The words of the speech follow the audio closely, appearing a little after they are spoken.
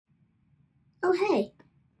Oh, hey,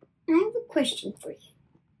 I have a question for you.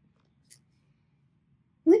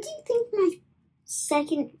 What do you think my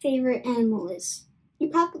second favorite animal is? You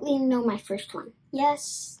probably know my first one.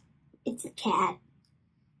 Yes, it's a cat.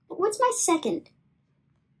 But what's my second?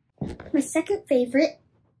 My second favorite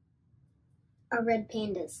are red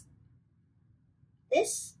pandas.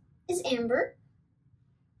 This is Amber,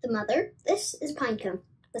 the mother. This is Pinecone,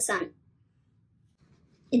 the son.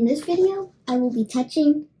 In this video, I will be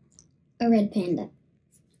touching a red panda.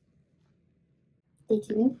 Stay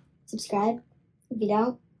tuned, subscribe. If you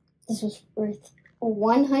don't, this was worth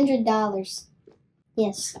 $100.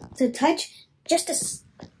 Yes, to touch just a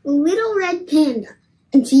little red panda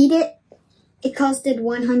and feed it, it costed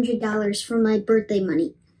 $100 for my birthday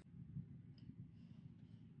money.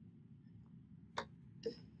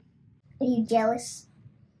 Are you jealous?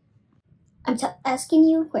 I'm asking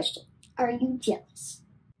you a question. Are you jealous?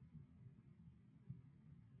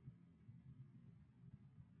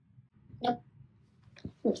 Nope. I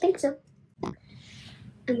don't think so. I'm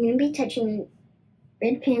going to be touching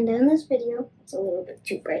red panda in this video. It's a little bit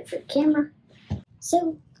too bright for the camera.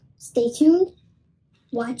 So, stay tuned.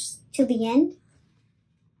 Watch till the end.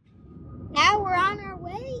 Now we're on our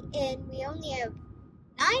way and we only have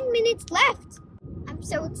 9 minutes left. I'm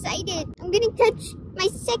so excited. I'm gonna touch my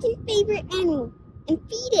second favorite animal and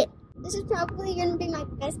feed it. This is probably gonna be my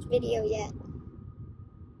best video yet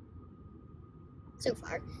so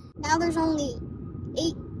far. Now there's only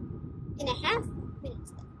 8.5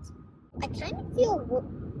 minutes left. I kind of feel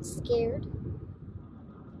scared.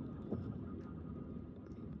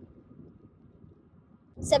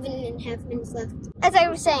 Seven and a half minutes left. As I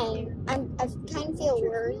was saying, I kind of feel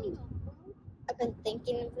worried. I've been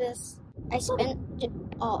thinking of this. I spent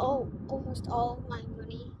almost all of my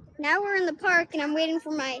money. Now we're in the park and I'm waiting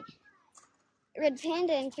for my red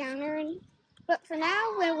panda encounter. But for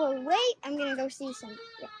now, when we'll wait, I'm gonna go see some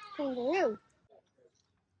kangaroo.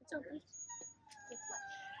 It's okay.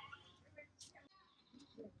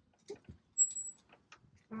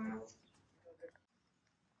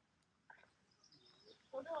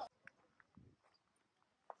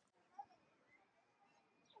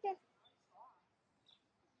 Okay.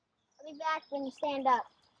 I'll be back when you stand up.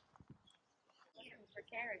 For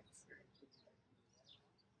carrots.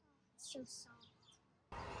 It's so soft.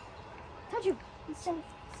 Touch him. He's so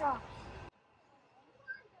soft.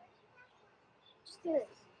 Just do this.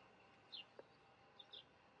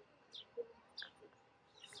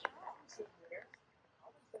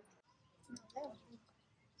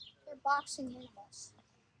 They're boxing with us.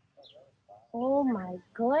 Oh my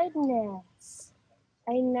goodness.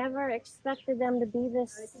 I never expected them to be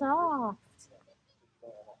this soft.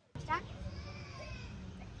 Stop.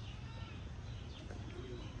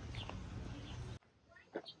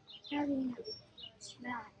 How do you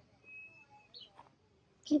smell it?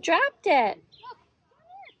 He dropped it.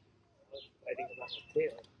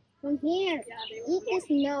 From here. Eat this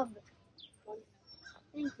nub.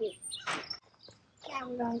 Thank you. Now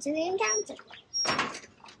we're going to the encounter.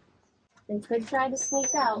 They could try to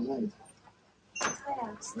sneak out. Now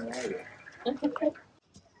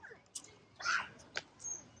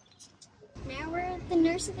we're at the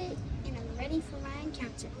nursery and I'm ready for my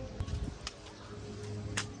encounter.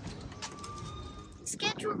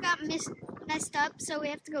 Schedule got messed up, so we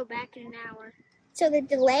have to go back in an hour. So the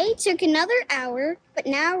delay took another hour, but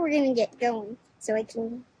now we're gonna get going so I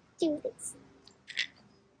can do this.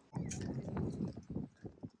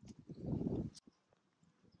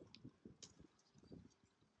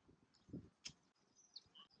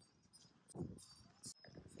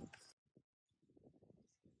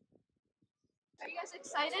 Are you guys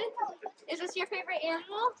excited? Is this your favorite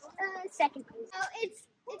animal? Second. Oh, it's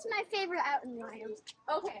my favorite out in the wild.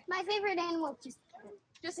 Okay, My favorite animal is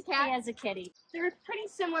just a cat. He has a kitty. They're pretty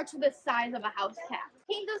similar to the size of a house cat.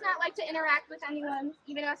 He does not like to interact with anyone,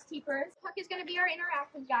 even us keepers. Puck is going to be our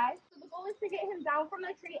interactive guy. So the goal is to get him down from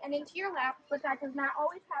the tree and into your lap, but that does not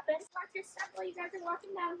always happen. Watch your step while you guys are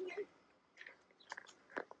walking down here.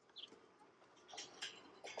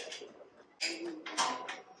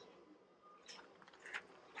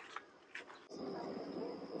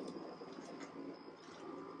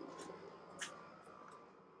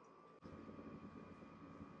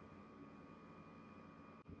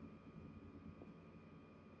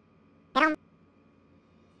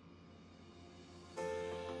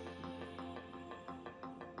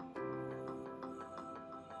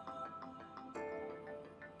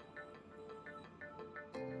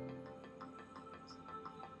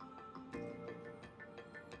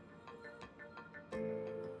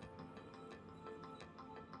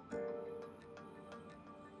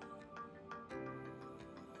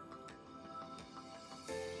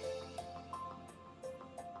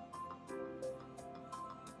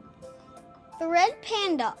 The red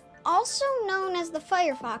panda, also known as the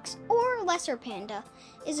firefox or lesser panda,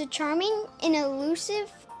 is a charming and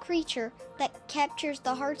elusive creature that captures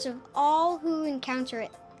the hearts of all who encounter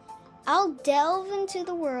it. I'll delve into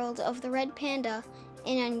the world of the red panda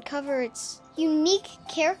and uncover its unique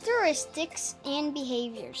characteristics and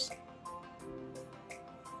behaviors.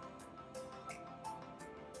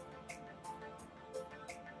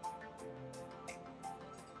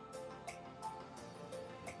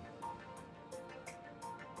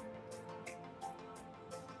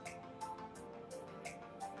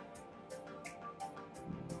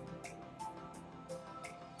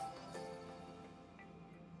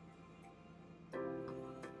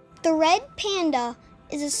 The red panda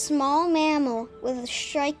is a small mammal with a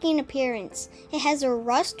striking appearance. It has a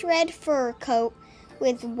rust red fur coat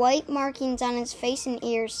with white markings on its face and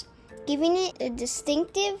ears, giving it a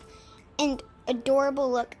distinctive and adorable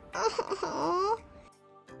look.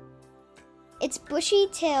 Its bushy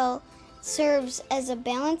tail serves as a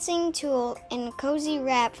balancing tool and a cozy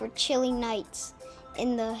wrap for chilly nights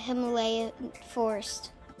in the Himalayan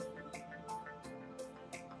forest.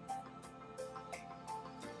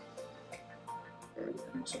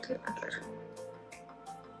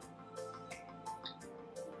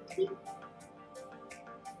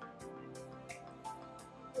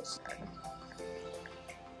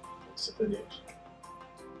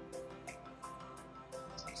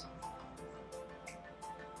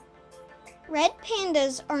 Red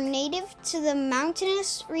pandas are native to the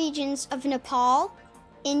mountainous regions of Nepal,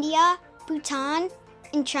 India, Bhutan,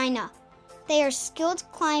 and China. They are skilled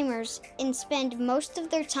climbers and spend most of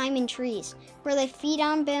their time in trees, where they feed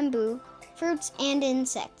on bamboo, fruits, and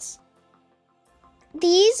insects.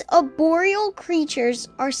 These arboreal creatures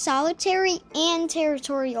are solitary and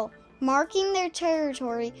territorial, marking their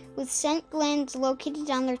territory with scent glands located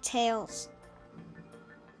on their tails.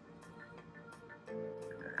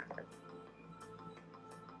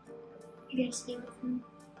 You gonna stay with me?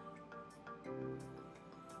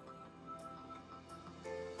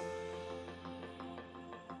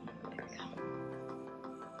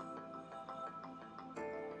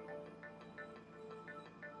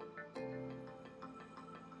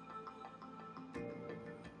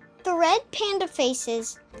 The red panda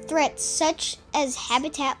faces threats such as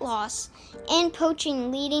habitat loss and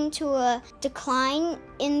poaching, leading to a decline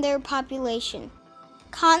in their population.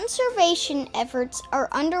 Conservation efforts are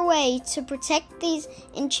underway to protect these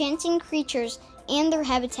enchanting creatures and their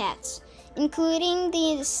habitats, including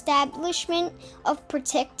the establishment of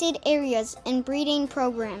protected areas and breeding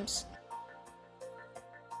programs.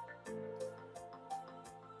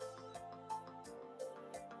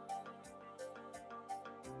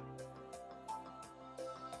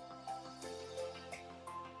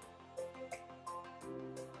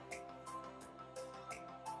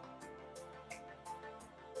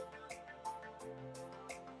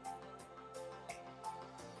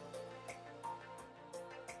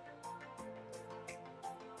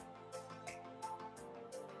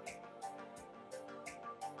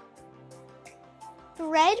 The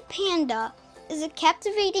red panda is a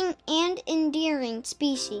captivating and endearing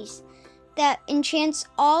species that enchants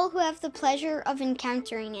all who have the pleasure of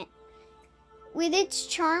encountering it. With its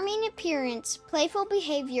charming appearance, playful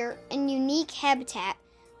behavior, and unique habitat,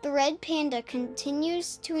 the red panda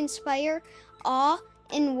continues to inspire awe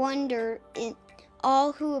and wonder in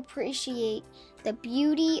all who appreciate the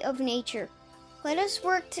beauty of nature. Let us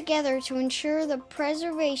work together to ensure the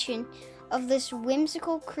preservation of this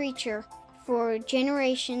whimsical creature for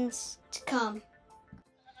generations to come.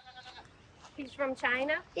 He's from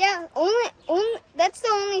China? Yeah, only that's the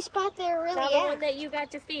only spot there really The is. one that you got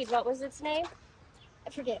to feed. What was its name? I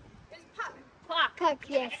forget. Puck. Puck,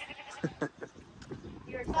 yes.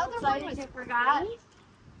 You're so excited you forgot.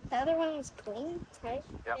 The other one was clean, right?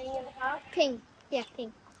 Yep. Ping. Yeah,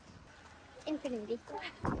 ping. Infinity.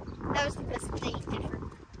 That was the best thing ever.